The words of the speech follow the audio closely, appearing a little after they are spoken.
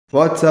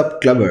What's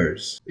up,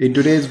 clubbers? In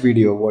today's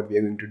video, what we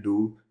are going to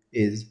do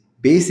is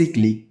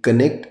basically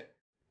connect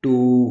to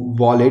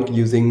wallet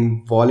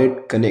using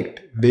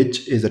WalletConnect,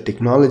 which is a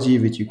technology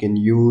which you can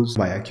use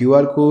via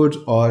QR codes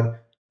or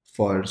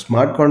for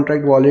smart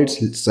contract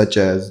wallets such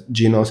as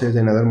Gnosis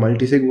and other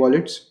multisig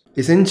wallets.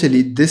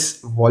 Essentially,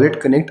 this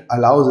WalletConnect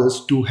allows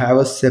us to have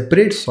a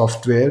separate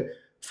software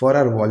for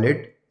our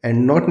wallet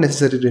and not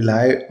necessarily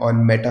rely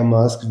on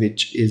MetaMask,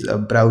 which is a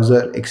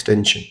browser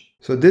extension.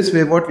 So this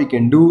way what we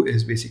can do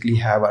is basically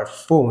have our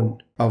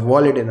phone, a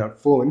wallet in our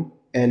phone,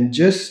 and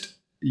just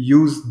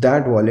use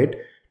that wallet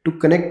to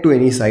connect to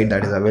any site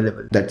that is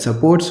available that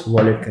supports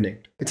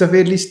WalletConnect. It's a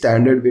fairly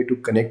standard way to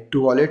connect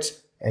to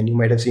wallets, and you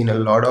might have seen a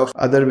lot of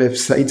other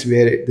websites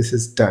where this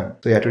is done.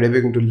 So yeah, today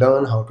we're going to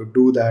learn how to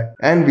do that,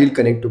 and we'll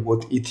connect to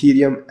both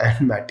Ethereum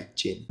and Matic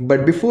chain.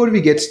 But before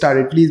we get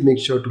started, please make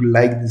sure to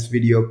like this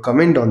video,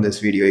 comment on this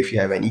video if you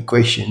have any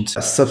questions,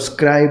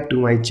 subscribe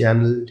to my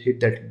channel, hit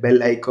that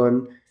bell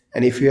icon.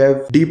 And if you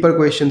have deeper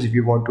questions, if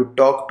you want to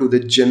talk to the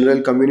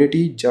general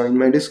community, join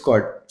my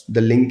Discord.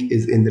 The link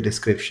is in the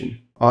description.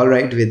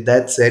 Alright, with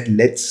that said,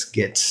 let's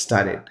get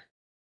started.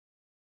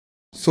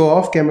 So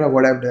off camera,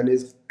 what I've done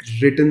is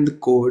written the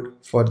code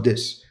for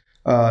this.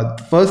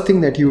 The first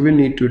thing that you will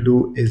need to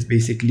do is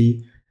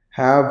basically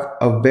have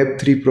a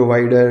Web3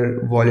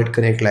 provider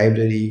WalletConnect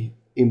library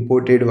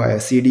imported via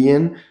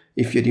CDN.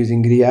 If you're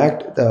using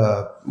React,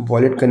 the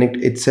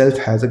WalletConnect itself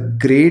has a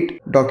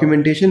great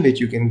documentation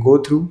which you can go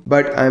through,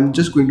 but I'm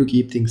just going to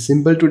keep things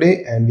simple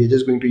today, and we're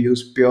just going to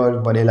use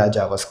pure vanilla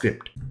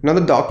JavaScript. Now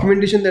the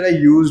documentation that I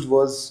used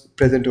was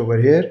present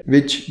over here,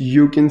 which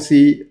you can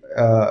see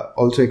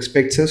also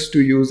expects us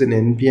to use an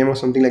NPM or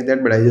something like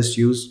that, but I just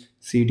used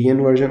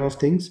CDN version of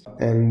things,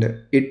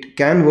 and it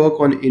can work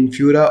on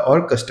Infura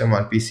or custom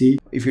RPC.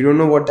 If you don't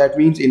know what that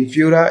means,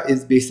 Infura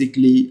is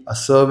basically a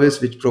service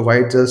which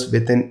provides us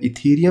with an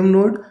Ethereum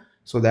node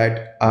so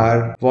that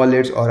our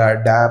wallets or our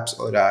dapps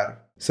or our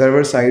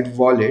server-side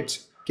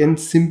wallets can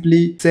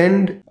simply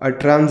send a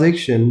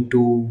transaction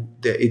to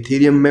the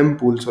Ethereum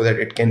mempool so that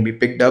it can be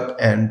picked up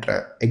and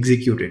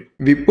executed.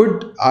 We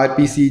put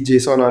RPC,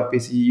 JSON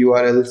RPC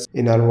URLs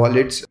in our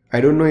wallets. I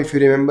don't know if you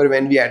remember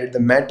when we added the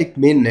Matic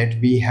mainnet,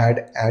 we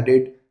had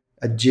added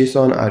a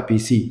JSON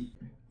RPC.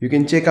 You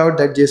can check out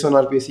that JSON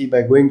RPC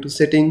by going to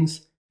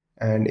settings,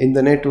 and in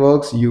the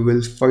networks you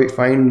will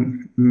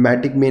find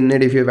Matic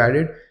mainnet if you've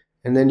added,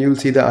 and then you'll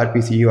see the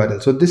RPC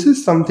URL. So this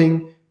is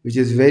something which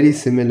is very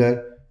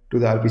similar to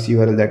the RPC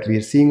URL that we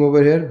are seeing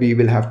over here. We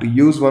will have to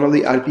use one of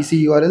the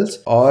RPC URLs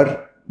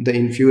or the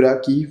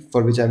Infura key,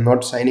 for which I'm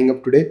not signing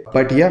up today.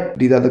 But yeah,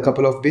 these are the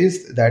couple of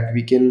ways that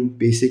we can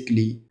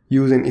basically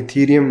use an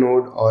Ethereum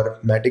node or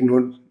Matic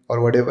node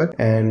or whatever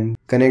and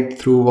connect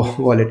through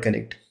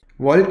WalletConnect.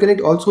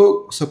 WalletConnect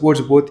also supports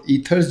both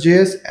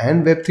Ethers.js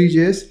and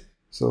Web3.js.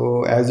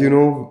 So as you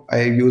know,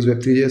 I use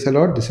Web3.js a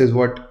lot. This is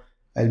what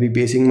I'll be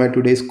basing my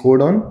today's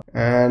code on,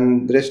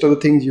 and the rest of the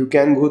things you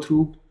can go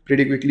through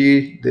pretty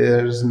quickly.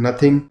 There's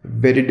nothing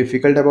very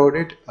difficult about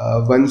it.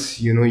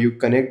 Once you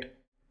connect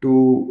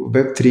to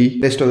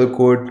Web3, rest of the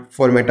code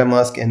for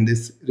MetaMask and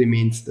this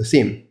remains the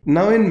same.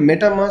 Now in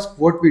MetaMask,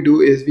 what we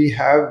do is we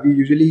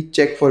usually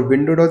check for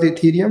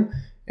window.ethereum,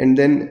 and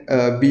then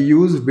we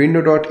use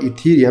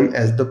window.ethereum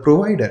as the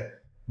provider.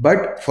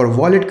 But for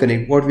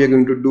WalletConnect, what we are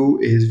going to do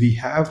is we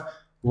have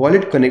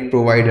WalletConnect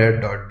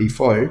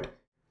provider.default,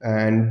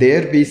 and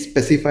there we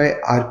specify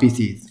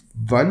RPCs.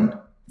 One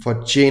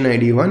for chain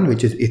ID 1,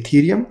 which is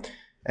Ethereum,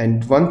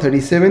 and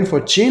 137 for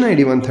chain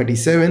ID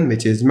 137,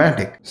 which is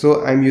Matic.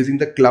 So I'm using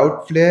the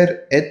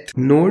Cloudflare ETH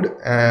node.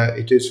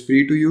 It is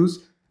free to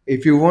use.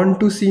 If you want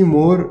to see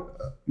more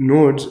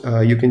nodes,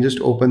 you can just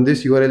open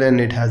this URL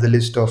and it has a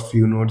list of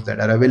few nodes that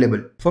are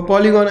available. For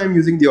Polygon, I'm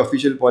using the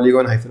official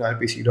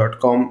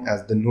polygon-rpc.com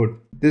as the node.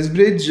 This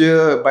bridge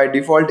by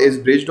default is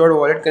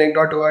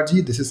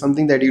bridge.walletconnect.org. This is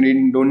something that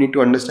you don't need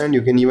to understand.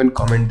 You can even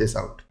comment this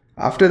out.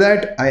 After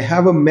that, I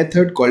have a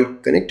method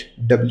called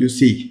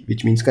connectwc,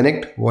 which means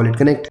connect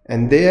WalletConnect,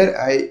 and there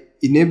I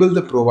enable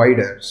the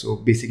provider. So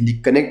basically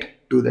connect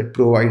to that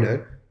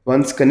provider.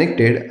 Once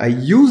connected, I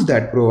use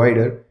that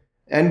provider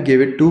and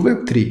give it to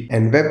Web3,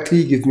 and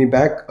Web3 gives me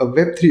back a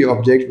Web3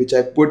 object which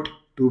I put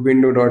to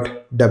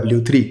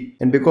window.w3,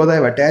 and because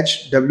I've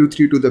attached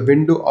w3 to the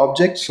window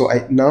object, so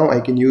now I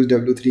can use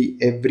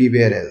w3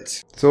 everywhere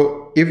else.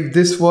 So if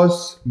this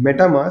was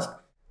MetaMask,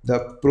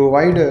 the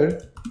provider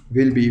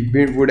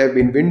would have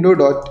been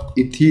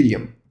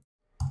window.ethereum,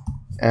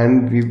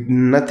 and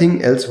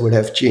nothing else would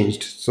have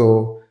changed.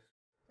 So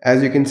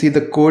as you can see,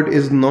 the code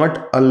is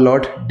not a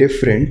lot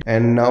different,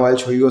 and now I'll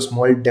show you a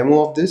small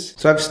demo of this.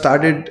 So I've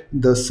started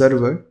the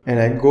server and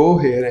I go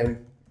here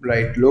and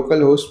write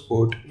localhost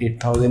port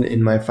 8000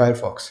 in my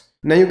Firefox.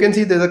 Now you can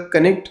see there's a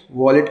connect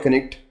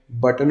WalletConnect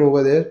button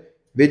over there,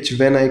 which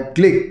when I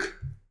click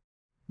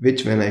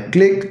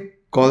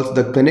calls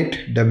the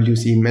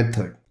connectwc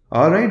method.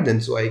 Alright then,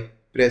 so I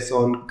press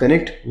on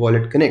connect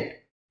WalletConnect,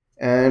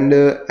 and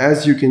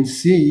as you can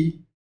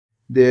see,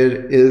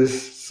 there is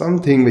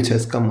something which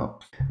has come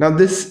up. Now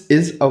this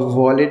is a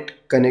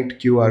wallet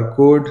connect QR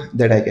code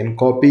that I can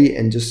copy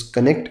and just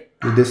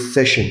connect to this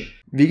session.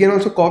 We can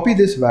also copy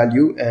this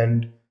value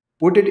and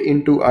put it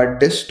into our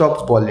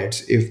desktop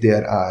wallets if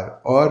there are,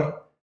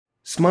 or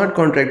smart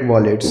contract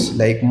wallets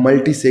like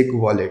multisig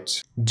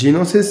wallets.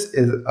 Gnosis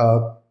is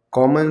a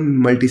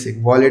common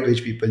multisig wallet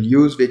which people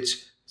use,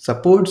 which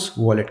supports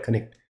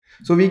WalletConnect.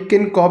 So we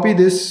can copy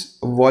this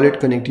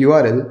WalletConnect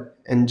URL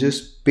and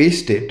just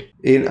paste it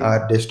in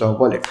our desktop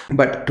wallet.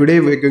 But today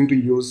we're going to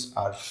use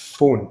our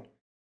phone.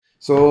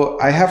 So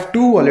I have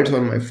two wallets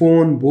on my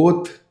phone,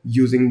 both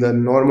using the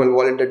normal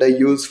wallet that I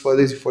use for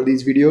these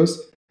videos.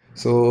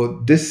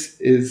 So this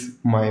is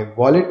my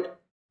wallet.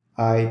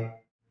 I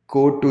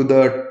go to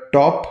the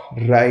top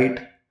right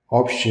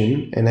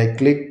option and I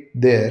click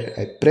there,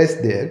 I press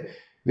there,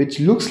 which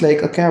looks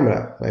like a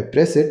camera. I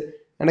press it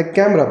and a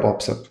camera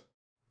pops up.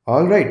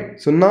 Alright,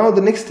 so now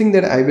the next thing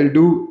that I will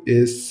do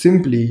is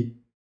simply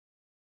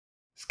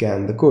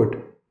scan the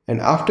code. And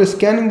after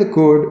scanning the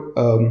code,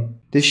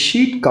 this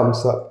sheet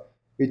comes up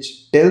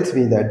which tells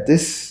me that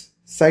this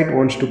site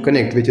wants to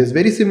connect, which is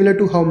very similar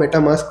to how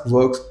MetaMask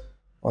works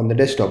on the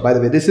desktop. By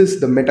the way, this is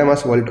the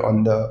MetaMask wallet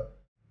on the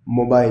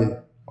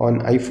mobile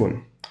on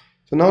iPhone.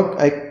 So now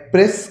I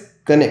press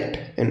connect,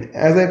 and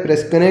as I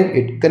press connect,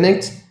 it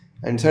connects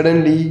and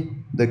suddenly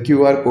the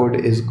QR code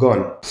is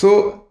gone.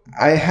 So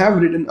I have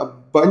written a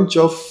bunch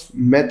of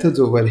methods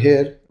over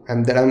here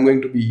and that I'm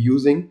going to be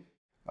using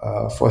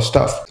for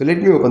stuff. So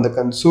let me open the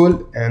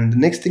console, and the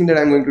next thing that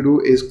I'm going to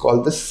do is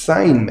call the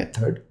sign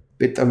method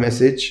with a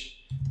message,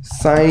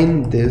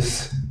 sign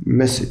this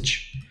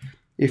message.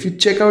 If you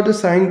check out the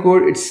sign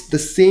code, it's the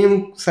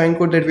same sign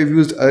code that we've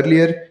used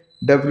earlier,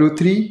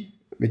 W3,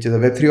 which is a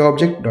web3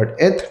 object,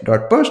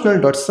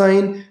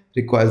 .eth.personal.sign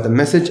requires the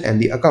message and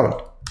the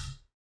account.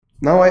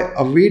 Now I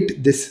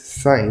await this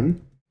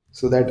sign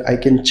so that I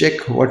can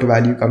check what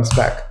value comes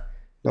back.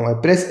 Now I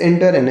press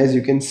enter, and as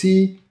you can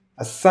see,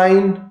 a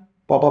sign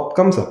pop-up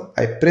comes up.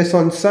 I press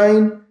on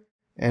sign,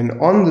 and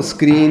on the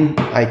screen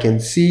I can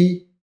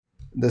see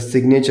the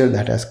signature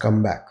that has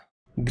come back.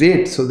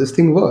 Great, so this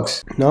thing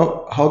works.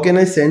 Now how can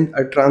I send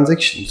a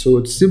transaction? So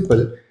it's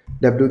simple,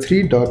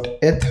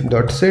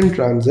 w3.eth.send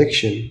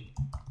transaction,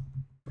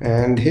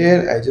 and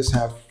here I just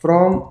have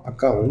from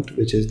account,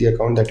 which is the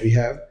account that we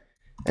have,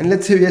 and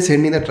let's say we are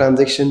sending the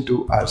transaction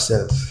to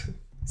ourselves,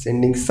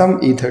 sending some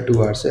ether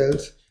to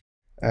ourselves,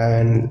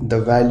 and the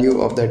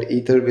value of that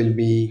ether will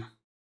be,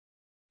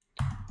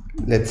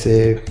 let's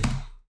say,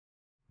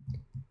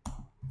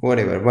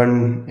 whatever,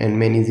 1 and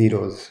many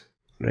zeros,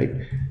 right?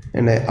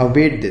 And I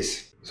await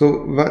this.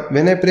 So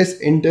when I press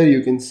enter,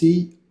 you can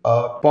see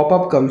a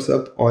pop-up comes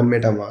up on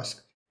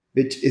MetaMask,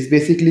 which is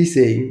basically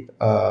saying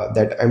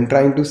that I'm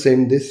trying to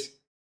send this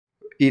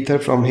ether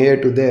from here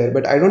to there,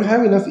 but I don't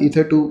have enough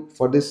ether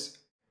for this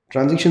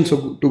transaction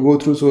to go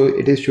through, so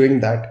it is showing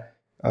that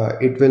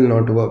it will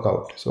not work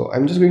out. So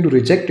I'm just going to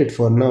reject it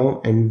for now,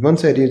 and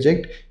once I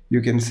reject,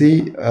 you can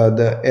see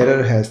the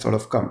error has sort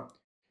of come.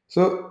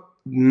 So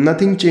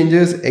nothing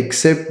changes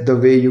except the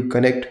way you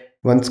connect.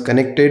 Once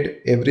connected,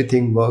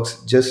 everything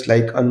works just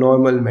like a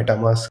normal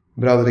MetaMask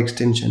browser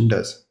extension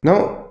does.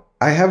 Now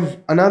I have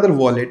another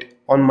wallet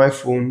on my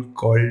phone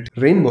called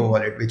Rainbow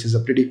Wallet, which is a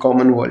pretty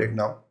common wallet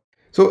now.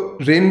 So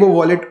Rainbow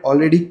Wallet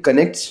already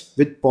connects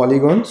with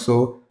Polygon,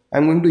 so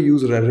I'm going to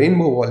use a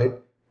Rainbow Wallet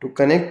to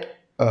connect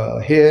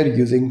here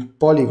using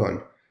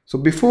Polygon. So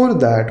before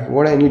that,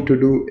 what I need to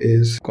do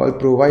is call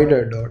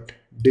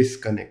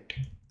provider.disconnect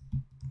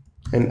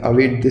and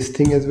await this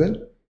thing as well.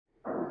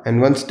 And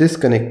once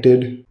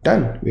disconnected,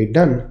 done, we're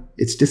done,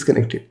 it's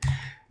disconnected.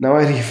 Now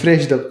I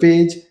refresh the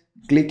page,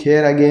 click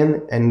here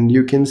again, and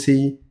you can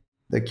see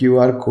the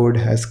QR code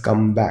has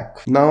come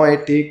back. Now I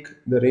take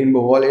the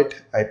Rainbow Wallet,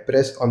 I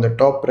press on the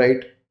top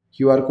right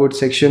QR code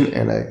section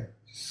and I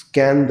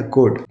scan the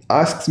code.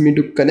 Asks me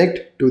to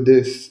connect to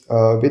this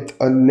with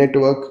a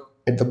network.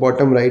 At the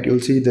bottom right, you'll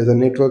see there's a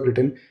network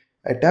written.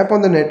 I tap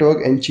on the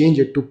network and change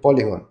it to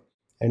Polygon.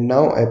 And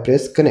now I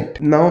press connect.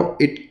 Now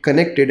it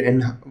connected.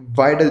 And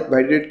why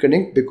did it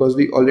connect? Because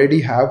we already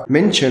have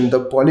mentioned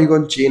the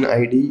Polygon chain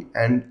ID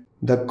and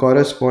the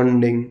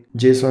corresponding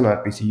JSON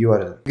RPC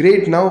URL.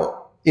 Great.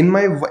 Now in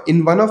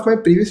one of my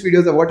previous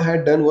videos, what I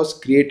had done was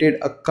created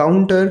a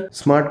counter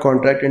smart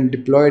contract and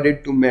deployed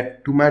it to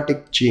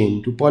Matic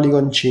chain, to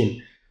Polygon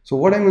chain. So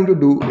what I'm going to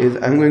do is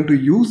I'm going to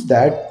use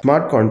that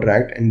smart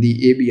contract and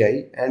the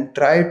ABI and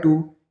try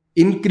to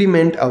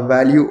increment a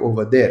value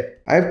over there.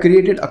 I've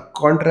created a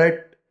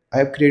contract.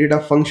 I've created a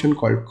function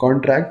called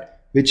contract,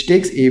 which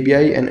takes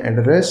ABI and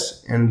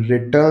address and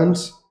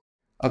returns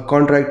a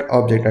contract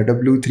object, a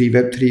W3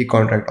 Web3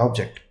 contract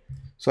object.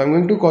 So I'm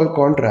going to call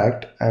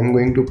contract. I'm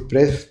going to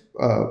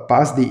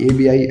pass the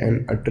ABI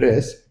and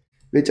address,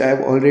 which I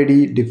have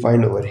already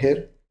defined over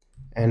here.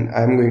 And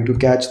I'm going to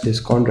catch this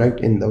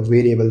contract in the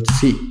variable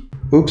C.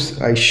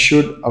 Oops, I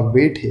should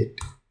await it.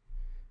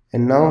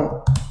 And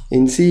now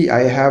in C,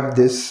 I have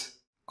this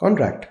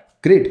contract.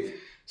 Great.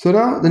 So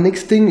now the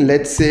next thing,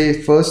 let's say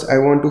first I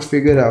want to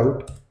figure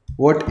out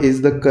what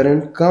is the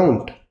current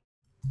count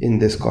in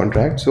this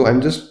contract. So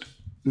I'm just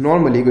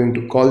normally going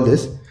to call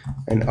this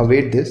and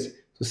await this.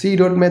 So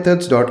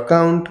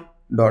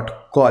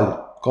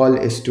c.methods.count.call. Call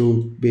is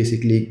to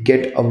basically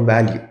get a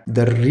value,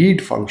 the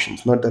read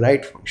functions, not the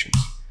write functions.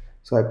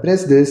 So I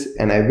press this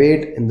and I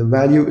wait, and the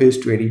value is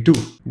 22.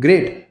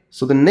 Great.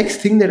 So the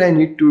next thing that I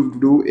need to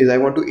do is I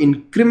want to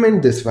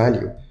increment this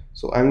value.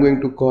 So I'm going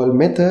to call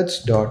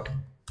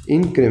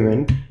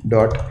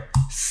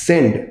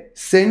methods.increment.send.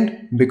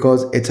 Send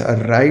because it's a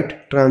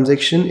write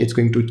transaction. It's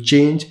going to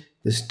change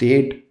the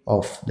state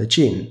of the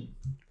chain.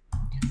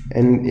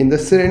 And in the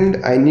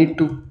send, I need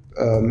to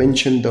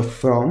mention the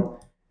from,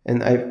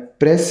 and I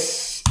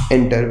press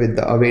enter with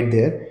the await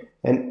there.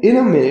 And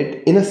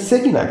in a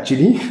second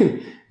actually,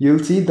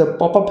 you'll see the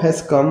pop-up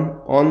has come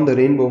on the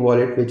Rainbow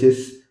wallet, which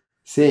is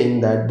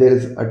saying that there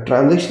is a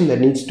transaction that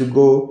needs to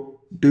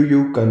go. Do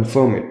you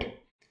confirm it?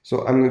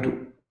 So I'm going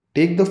to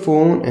take the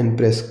phone and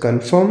press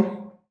confirm.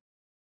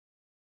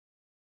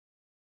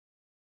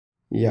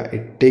 Yeah,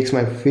 it takes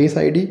my Face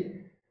ID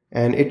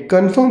and it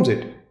confirms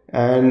it,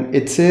 and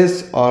it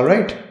says all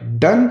right,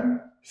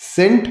 done,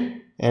 sent.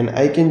 And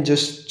I can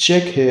just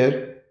check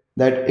here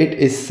that it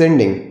is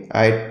sending.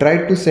 I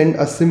tried to send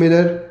a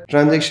similar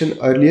transaction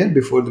earlier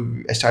before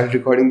I started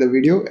recording the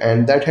video,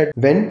 and that had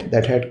went,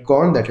 that had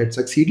gone, that had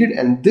succeeded,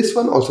 and this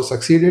one also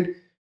succeeded.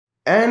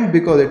 And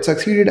because it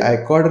succeeded, I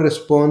got a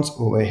response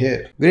over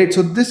here. Great.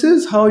 So this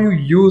is how you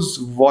use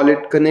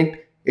WalletConnect.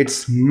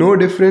 It's no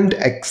different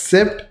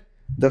except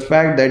the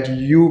fact that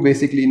you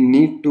basically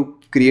need to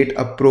create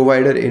a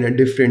provider in a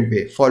different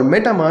way. For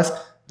MetaMask,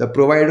 the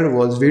provider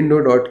was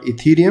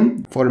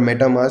window.ethereum. For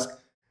MetaMask,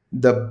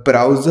 the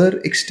browser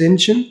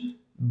extension.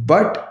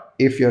 But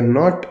if you're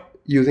not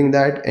using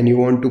that and you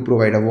want to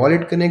provide a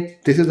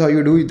WalletConnect, this is how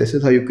you do it. This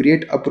is how you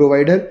create a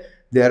provider.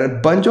 There are a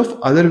bunch of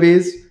other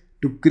ways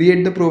to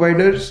create the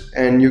providers,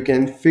 and you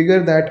can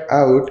figure that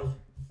out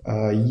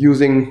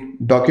using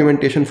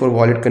documentation for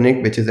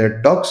WalletConnect, which is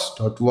at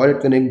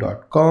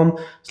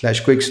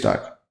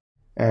docs.walletconnect.com/quickstart.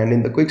 And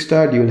in the quick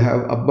start, you'll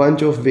have a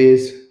bunch of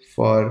ways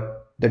for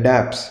the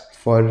dapps,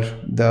 for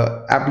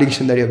the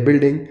application that you're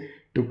building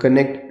to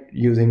connect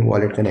using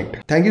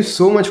WalletConnect. Thank you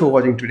so much for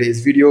watching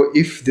today's video.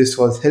 If this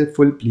was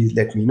helpful, please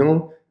let me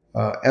know.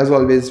 As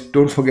always,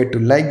 don't forget to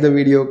like the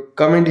video,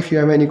 comment if you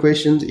have any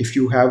questions. If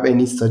you have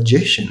any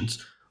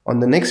suggestions on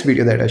the next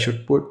video that I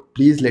should put,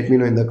 please let me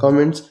know in the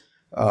comments.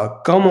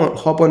 Come on,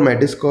 hop on my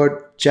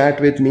Discord, chat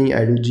with me.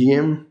 I do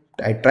GM.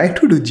 I try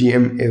to do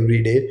GM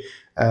every day.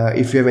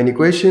 If you have any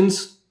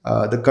questions,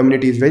 the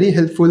community is very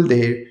helpful.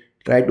 They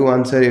try to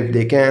answer if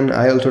they can.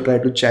 I also try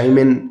to chime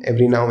in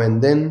every now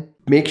and then.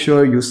 Make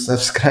sure you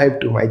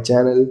subscribe to my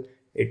channel.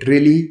 It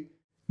really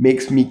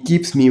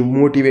keeps me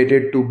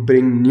motivated to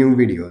bring new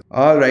videos.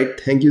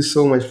 Alright, thank you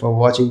so much for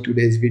watching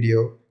today's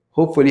video.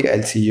 Hopefully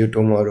I'll see you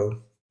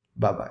tomorrow.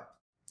 Bye bye.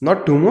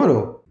 Not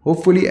tomorrow.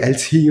 Hopefully I'll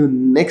see you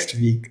next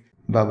week.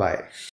 Bye bye.